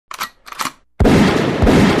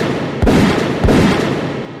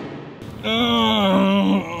What's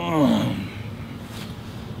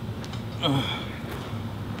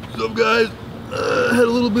up, guys? Had a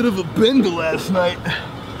little bit of a bender last night.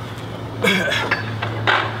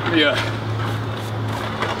 Yeah.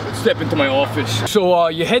 Step into my office. So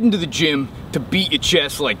you're heading to the gym to beat your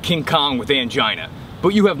chest like King Kong with angina, but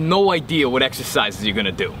you have no idea what exercises you're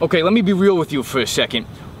gonna do. Okay, let me be real with you for a second.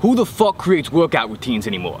 Who the fuck creates workout routines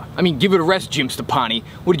anymore? I mean, give it a rest, Jim Stepani.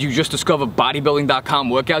 What, did you just discover bodybuilding.com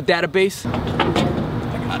workout database?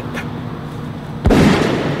 I got it.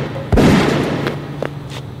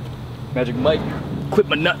 Magic Mike, clip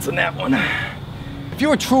my nuts on that one. If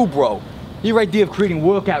you're a true bro, your idea of creating a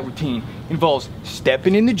workout routine involves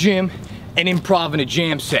stepping in the gym and improv in a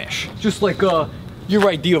jam sesh. Just like your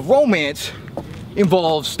idea of romance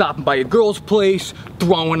involves stopping by a girl's place,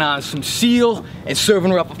 throwing on some seal, and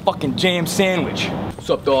serving her up a fucking jam sandwich. What's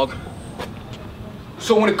up, dog?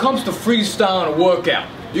 So when it comes to freestyling a workout,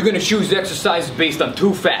 you're gonna choose exercises based on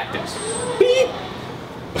two factors. Beep.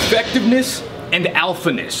 Effectiveness and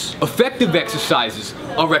alphaness. Effective exercises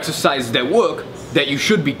are exercises that work, that you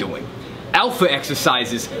should be doing. Alpha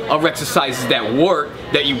exercises are exercises that work,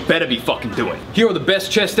 that you better be fucking doing. Here are the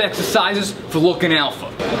best chest exercises for looking alpha.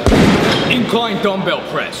 Incline dumbbell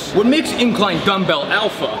press. What makes incline dumbbell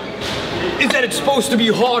alpha is that it's supposed to be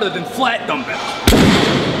harder than flat dumbbells.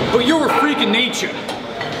 But you're a freak in nature.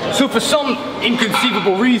 So for some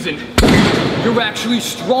inconceivable reason, you're actually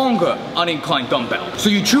stronger on incline dumbbell. So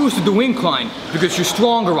you choose to do incline because you're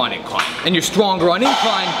stronger on incline. And you're stronger on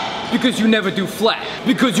incline because you never do flat.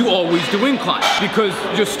 Because you always do incline. Because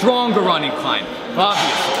you're stronger on incline,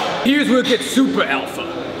 obviously. Here's where it gets super alpha.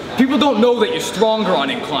 People don't know that you're stronger on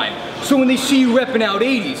incline. So when they see you repping out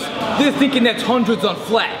 80s, they're thinking that's hundreds on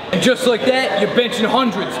flat. And just like that, you're benching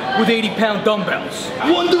hundreds with 80-pound dumbbells.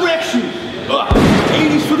 One direction.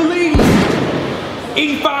 80s for the ladies.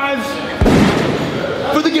 85s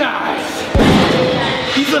for the guys.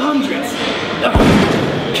 These are hundreds.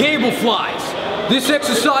 Cable flies. This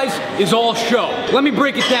exercise is all show. Let me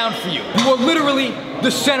break it down for you. You are literally the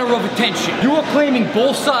center of attention. You are claiming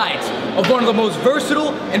both sides of one of the most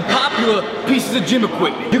versatile and popular pieces of gym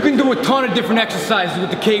equipment. You can do a ton of different exercises with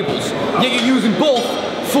the cables, yet you're using both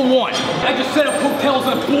for one. I just set up hotels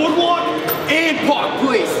on a boardwalk and Park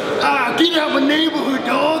Place. Get out of my neighborhood,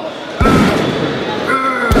 dog.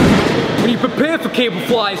 When you prepare for cable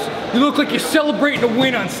flies, you look like you're celebrating a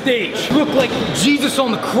win on stage. You look like Jesus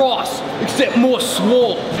on the cross, except more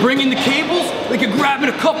swole. Bring in the cables like you're grabbing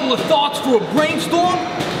a couple of thoughts for a brainstorm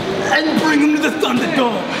and bring them to the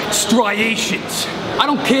Thunderdome. Striations. I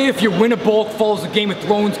don't care if your winter bulk follows the Game of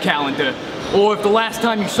Thrones calendar or if the last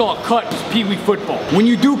time you saw a cut was Pee Wee football. When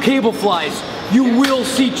you do cable flies, you will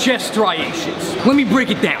see chest striations. Let me break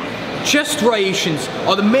it down. Chest striations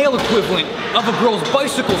are the male equivalent of a girl's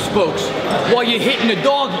bicycle spokes while you're hitting a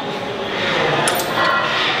doggy.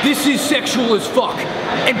 This is sexual as fuck,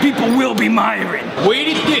 and people will be miring.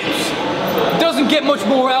 Weighted dips. It doesn't get much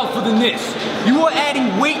more alpha than this. You are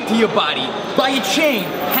adding weight to your body by a chain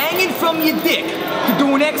hanging from your dick to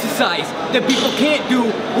do an exercise that people can't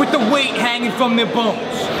do with the weight hanging from their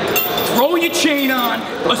bones. Throw your chain on,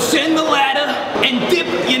 ascend the ladder, and dip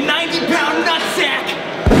your 90-pound nutsack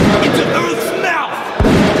into Earth's mouth.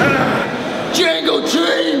 Django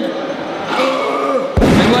chain.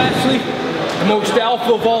 And lastly, the most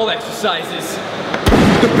alpha of all exercises,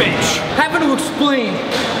 the bench. Having to explain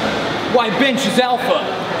why bench is alpha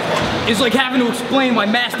is like having to explain why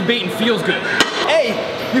masturbating feels good. A,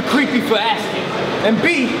 you're creepy for asking. And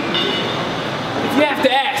B, if you have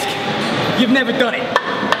to ask, you've never done it.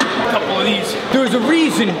 A couple of these. There's a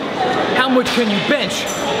reason how much can you bench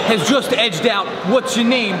has just edged out what's your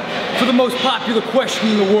name for the most popular question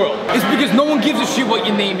in the world. It's because no one gives a shit what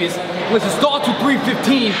your name is unless it starts with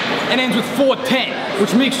 315 and ends with 410,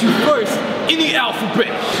 which makes you first in the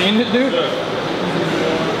alphabet. Seeing it, dude?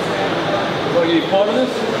 Want to be part of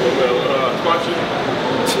this? Watch you.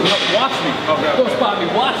 No, watch me. Okay. Don't spot me,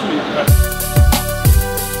 watch me.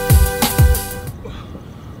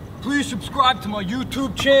 Please subscribe to my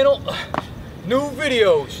YouTube channel. New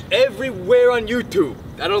videos everywhere on YouTube.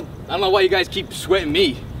 I don't know why you guys keep sweating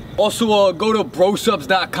me. Also, go to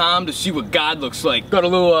BroSubs.com to see what God looks like. Got a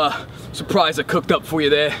little surprise I cooked up for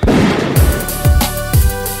you there.